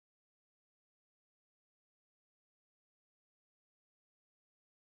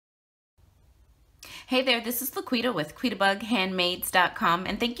Hey there, this is LaQuita with QuitaBugHandmades.com,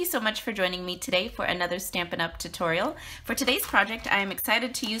 and thank you so much for joining me today for another Stampin' Up! Tutorial. For today's project, I am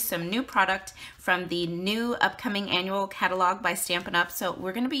excited to use some new product from the new upcoming annual catalog by Stampin' Up! So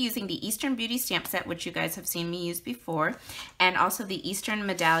we're going to be using the Eastern Beauty stamp set, which you guys have seen me use before, and also the Eastern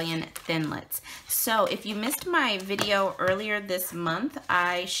Medallion Thinlits. So if you missed my video earlier this month,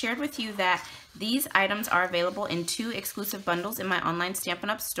 I shared with you that these items are available in 2 exclusive bundles in my online Stampin'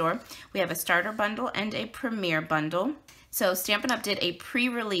 Up! Store. We have a starter bundle and a premiere bundle. So Stampin' Up! Did a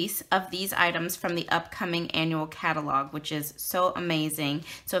pre-release of these items from the upcoming annual catalog, which is so amazing.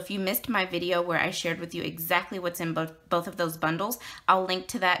 So if you missed my video where I shared with you exactly what's in both of those bundles, I'll link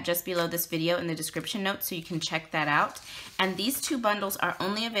to that just below this video in the description notes so you can check that out. And these 2 bundles are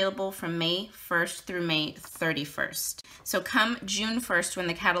only available from May 1st through May 31st. So come June 1st when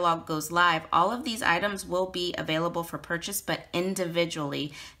the catalog goes live, all of these items will be available for purchase, but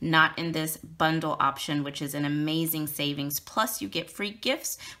individually, not in this bundle option, which is an amazing savings. Plus, you get free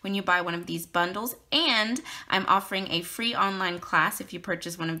gifts when you buy one of these bundles, and I'm offering a free online class if you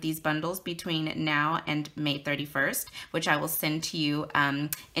purchase one of these bundles between now and May 31st, which I will send to you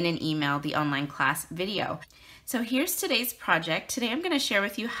in an email, the online class video. So here's today's project. Today I'm going to share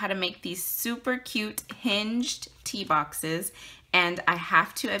with you how to make these super cute hinged tea boxes, and I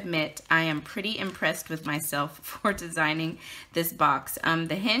have to admit I am pretty impressed with myself for designing this box.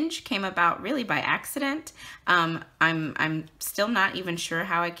 The hinge came about really by accident. I'm still not even sure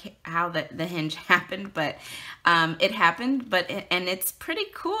how the hinge happened, but it happened. And it's pretty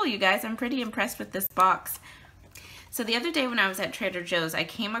cool, you guys. I'm pretty impressed with this box. So the other day when I was at Trader Joe's, I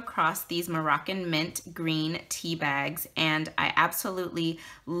came across these Moroccan mint green tea bags, and I absolutely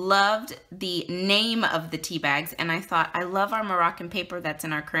loved the name of the tea bags, and I thought, I love our Moroccan paper that's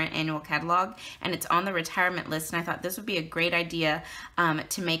in our current annual catalog, and it's on the retirement list, and I thought this would be a great idea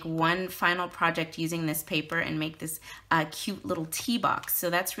to make one final project using this paper and make this cute little tea box. So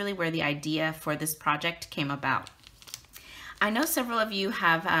that's really where the idea for this project came about. I know several of you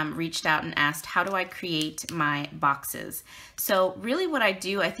have reached out and asked, how do I create my boxes? So really what I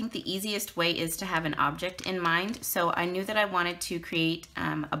do, I think the easiest way is to have an object in mind. So I knew that I wanted to create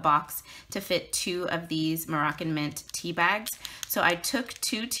a box to fit 2 of these Moroccan mint tea bags. So I took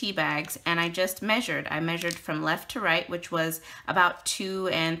 2 tea bags and I just measured. I measured from left to right, which was about 2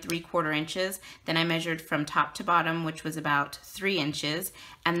 3/4 inches. Then I measured from top to bottom, which was about 3 inches.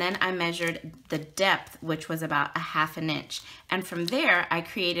 And then I measured the depth, which was about 1/2 inch. And from there, I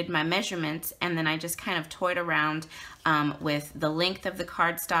created my measurements, and then I just kind of toyed around with the length of the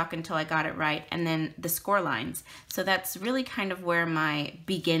cardstock until I got it right, and then the score lines. So that's really kind of where my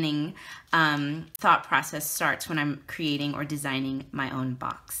beginning thought process starts when I'm creating or designing my own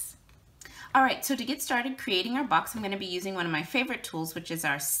box. All right, so to get started creating our box, I'm going to be using one of my favorite tools, which is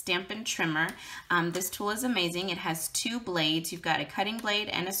our Stampin trimmer. This tool is amazing. It has 2 blades. You've got a cutting blade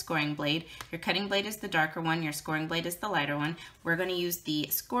and a scoring blade. Your cutting blade is the darker one. Your scoring blade is the lighter one. We're going to use the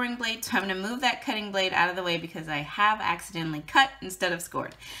scoring blade, so I'm going to move that cutting blade out of the way because I have accidentally cut instead of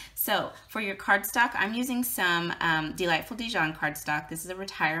scored. So for your cardstock, I'm using some Delightful Dijon cardstock. This is a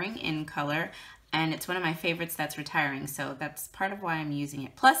retiring in color, and it's one of my favorites that's retiring, so that's part of why I'm using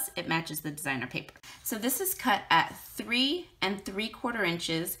it. Plus, it matches the designer paper. So this is cut at 3 3/4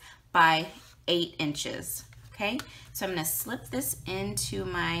 inches by 8 inches, okay? So I'm gonna slip this into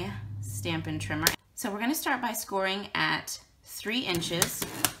my Stampin trimmer. So we're gonna start by scoring at 3 inches,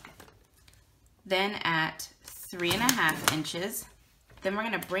 then at 3.5 inches. Then we're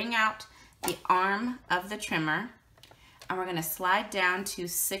gonna bring out the arm of the trimmer, and we're gonna slide down to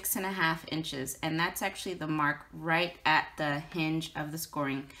 6.5 inches, and that's actually the mark right at the hinge of the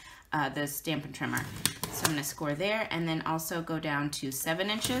scoring, the Stampin trimmer. So I'm gonna score there, and then also go down to 7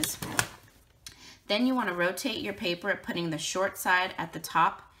 inches. Then you wanna rotate your paper, putting the short side at the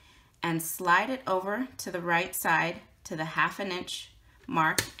top, and slide it over to the right side to the 1/2 inch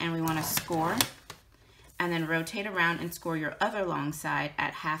mark, and we wanna score, and then rotate around and score your other long side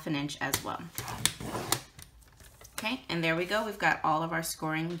at 1/2 inch as well. Okay, and there we go. We've got all of our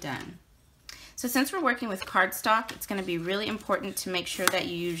scoring done. So since we're working with cardstock, it's going to be really important to make sure that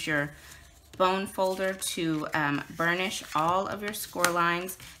you use your bone folder to burnish all of your score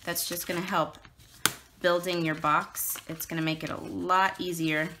lines. That's just going to help building your box. It's going to make it a lot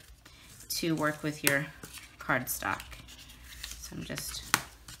easier to work with your cardstock. So I'm just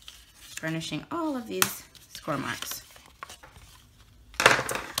burnishing all of these score marks.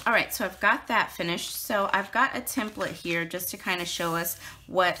 All right, so I've got that finished. So I've got a template here just to kind of show us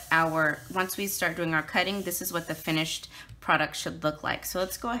what once we start doing our cutting, this is what the finished product should look like. So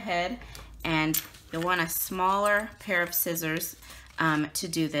let's go ahead, and you'll want a smaller pair of scissors to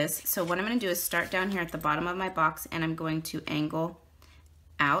do this. So what I'm going to do is start down here at the bottom of my box, and I'm going to angle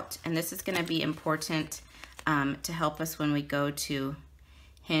out, and this is going to be important to help us when we go to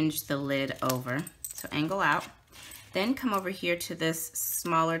hinge the lid over. So angle out, then come over here to this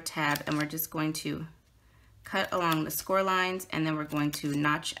smaller tab, and we're just going to cut along the score lines, and then we're going to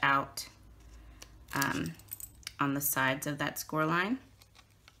notch out on the sides of that score line.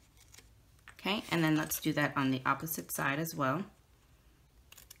 Okay, and then let's do that on the opposite side as well.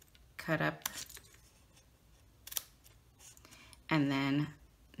 Cut up and then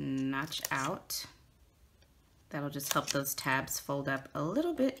notch out. That'll just help those tabs fold up a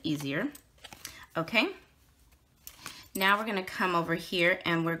little bit easier. Okay, now we're going to come over here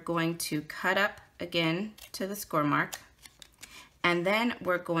and we're going to cut up again to the score mark, and then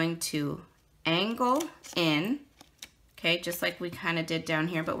we're going to angle in, okay, just like we kind of did down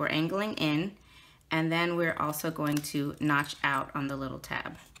here, but we're angling in, and then we're also going to notch out on the little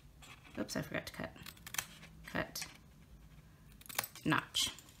tab. Oops, I forgot to cut. Cut, notch.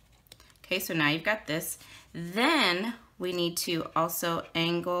 Okay, so now you've got this. Then we need to also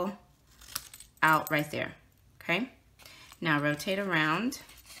angle out right there, okay? Now rotate around.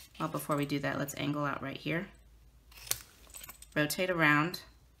 Well, before we do that, let's angle out right here. Rotate around,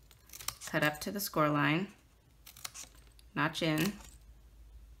 cut up to the score line, notch in,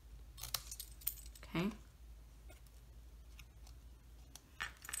 okay?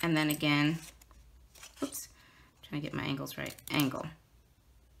 And then again, oops, trying to get my angles right, angle.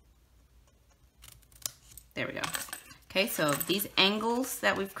 There we go. Okay, so these angles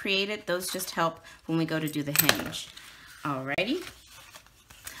that we've created, those just help when we go to do the hinge. Alrighty.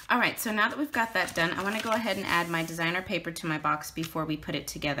 All right, so now that we've got that done, I want to go ahead and add my designer paper to my box before we put it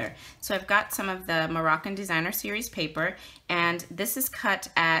together. So I've got some of the Moroccan Designer Series paper, and this is cut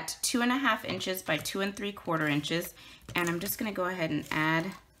at 2.5 inches by 2 3/4 inches. And I'm just going to go ahead and add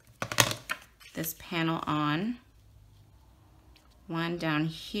this panel on. One down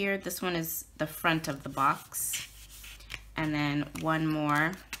here, this one is the front of the box. And then one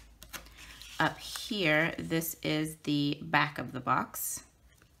more up here, this is the back of the box.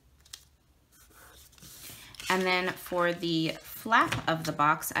 And then for the flap of the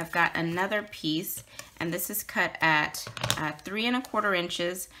box, I've got another piece, and this is cut at 3 1/4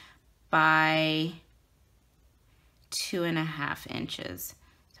 inches by 2.5 inches.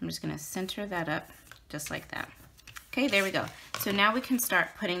 So I'm just gonna center that up just like that. Okay, there we go. So now we can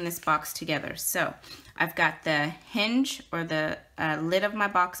start putting this box together. So I've got the hinge or the lid of my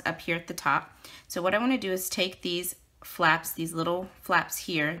box up here at the top. So what I want to do is take these flaps, these little flaps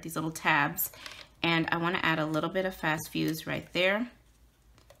here, these little tabs, and I want to add a little bit of fast fuse right there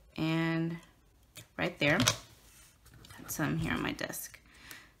and right there. Put some here on my desk.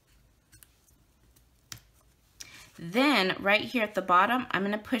 Then right here at the bottom, I'm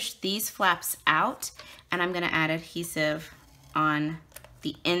going to push these flaps out, and I'm going to add adhesive on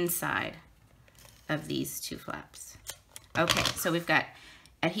the inside of these two flaps. Okay, so we've got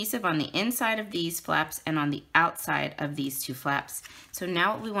adhesive on the inside of these flaps and on the outside of these two flaps. So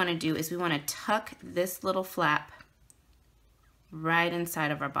now what we want to do is we want to tuck this little flap right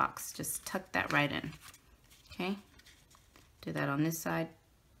inside of our box. Just tuck that right in. Okay, do that on this side,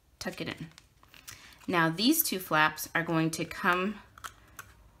 tuck it in. Now these two flaps are going to come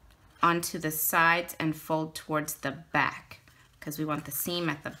onto the sides and fold towards the back because we want the seam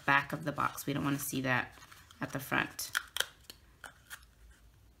at the back of the box. We don't want to see that at the front.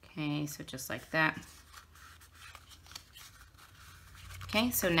 Okay, so just like that. Okay,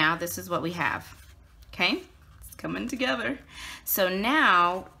 so now this is what we have. Okay, it's coming together. So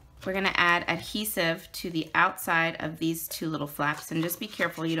now we're gonna add adhesive to the outside of these two little flaps, and just be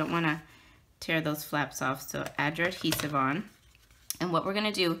careful, you don't wanna tear those flaps off. So add your adhesive on. And what we're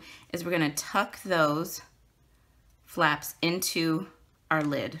gonna do is we're gonna tuck those flaps into our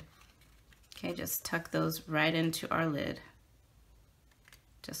lid. Okay, just tuck those right into our lid.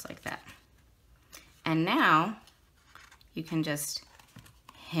 Just like that. And now you can just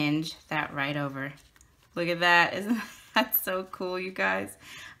hinge that right over. Look at that, isn't that so cool, you guys?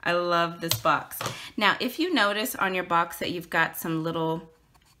 I love this box. Now, if you notice on your box that you've got some little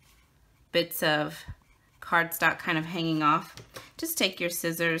bits of cardstock kind of hanging off, just take your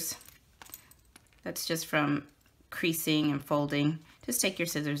scissors. That's just from creasing and folding. Just take your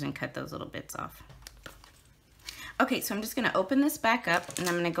scissors and cut those little bits off. Okay, so I'm just gonna open this back up, and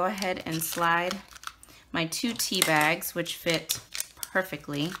I'm gonna go ahead and slide my 2 tea bags, which fit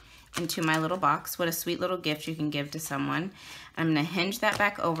perfectly into my little box. What a sweet little gift you can give to someone. I'm gonna hinge that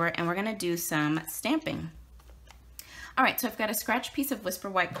back over, and we're gonna do some stamping. All right, so I've got a scratch piece of Whisper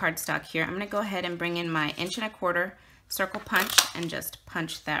White cardstock here. I'm gonna go ahead and bring in my 1 1/4" circle punch and just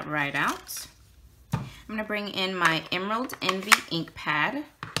punch that right out. I'm gonna bring in my Emerald Envy ink pad,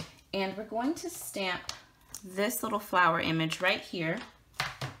 and we're going to stamp this little flower image right here.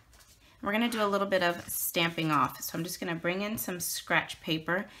 We're gonna do a little bit of stamping off. So I'm just gonna bring in some scratch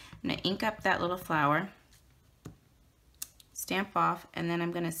paper. I'm gonna ink up that little flower, stamp off, and then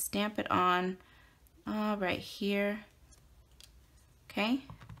I'm gonna stamp it on right here. Okay,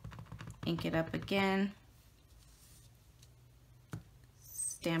 ink it up again,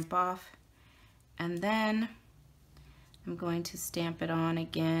 stamp off, and then I'm going to stamp it on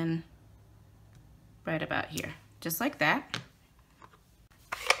again right about here, just like that.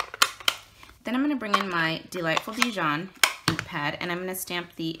 Then I'm going to bring in my Delightful Dijon ink pad, and I'm going to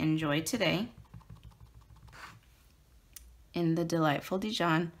stamp the Enjoy Today in the Delightful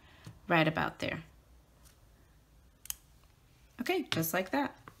Dijon right about there. Okay, just like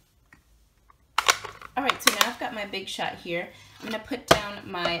that. All right, so now I've got my big shot here. I'm going to put down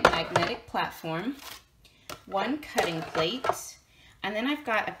my magnetic platform, one cutting plate, and then I've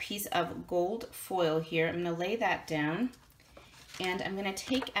got a piece of gold foil here. I'm going to lay that down, and I'm going to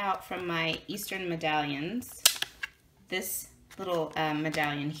take out from my Eastern medallions this little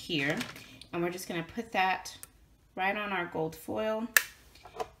medallion here, and we're just going to put that right on our gold foil,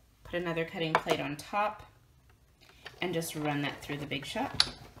 put another cutting plate on top, and just run that through the big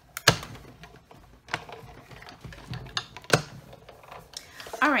shot.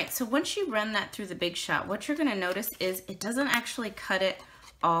 All right, so once you run that through the big shot, what you're gonna notice is it doesn't actually cut it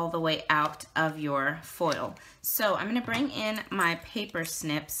all the way out of your foil. So I'm gonna bring in my paper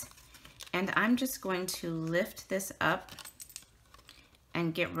snips, and I'm just going to lift this up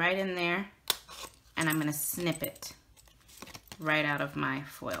and get right in there, and I'm gonna snip it right out of my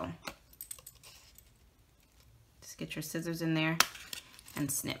foil. Just get your scissors in there and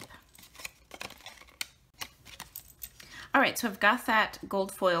snip. All right, so I've got that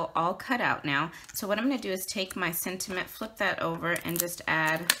gold foil all cut out now. So what I'm gonna do is take my sentiment, flip that over, and just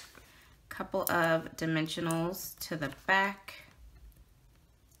add a couple of dimensionals to the back.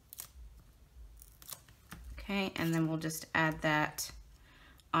 Okay, and then we'll just add that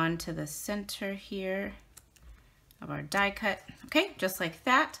onto the center here of our die cut. Okay, just like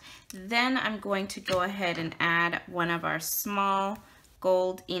that. Then I'm going to go ahead and add one of our small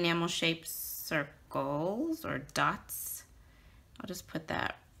gold enamel shaped circles or dots. I'll just put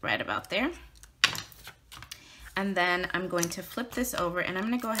that right about there. And then I'm going to flip this over, and I'm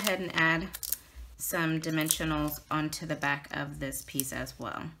going to go ahead and add some dimensionals onto the back of this piece as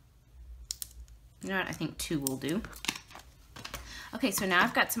well. You know what, I think 2 will do. Okay, so now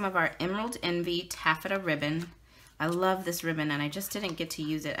I've got some of our Emerald Envy taffeta ribbon. I love this ribbon, and I just didn't get to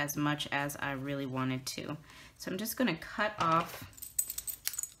use it as much as I really wanted to. So I'm just going to cut off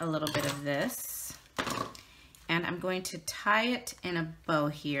a little bit of this, and I'm going to tie it in a bow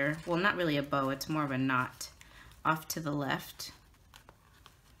here. Well, not really a bow, it's more of a knot off to the left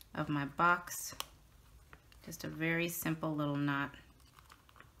of my box. Just a very simple little knot.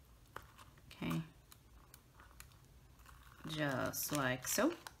 Okay, just like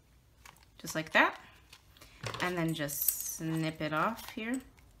so, just like that. And then just snip it off here.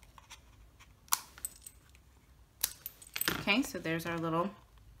 Okay, so there's our little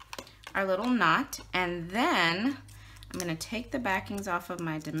knot. And then I'm gonna take the backings off of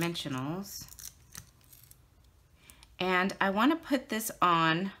my dimensionals, and I wanna put this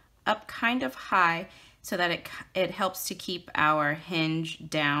on up kind of high so that it helps to keep our hinge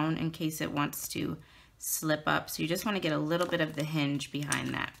down in case it wants to slip up. So you just wanna get a little bit of the hinge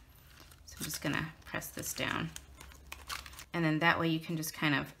behind that. So I'm just gonna press this down. And then that way you can just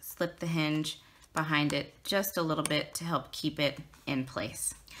kind of slip the hinge behind it just a little bit to help keep it in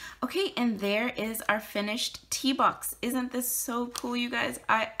place. Okay, and there is our finished tea box. Isn't this so cool, you guys?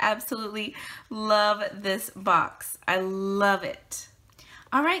 I absolutely love this box. I love it.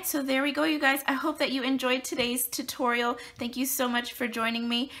 All right, so there we go, you guys. I hope that you enjoyed today's tutorial. Thank you so much for joining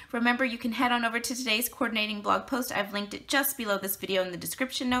me. Remember, you can head on over to today's coordinating blog post. I've linked it just below this video in the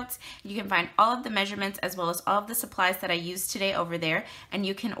description notes. You can find all of the measurements as well as all of the supplies that I used today over there, and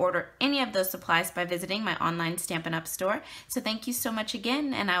you can order any of those supplies by visiting my online Stampin' Up! Store. So thank you so much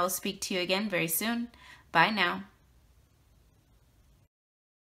again, and I will speak to you again very soon. Bye now.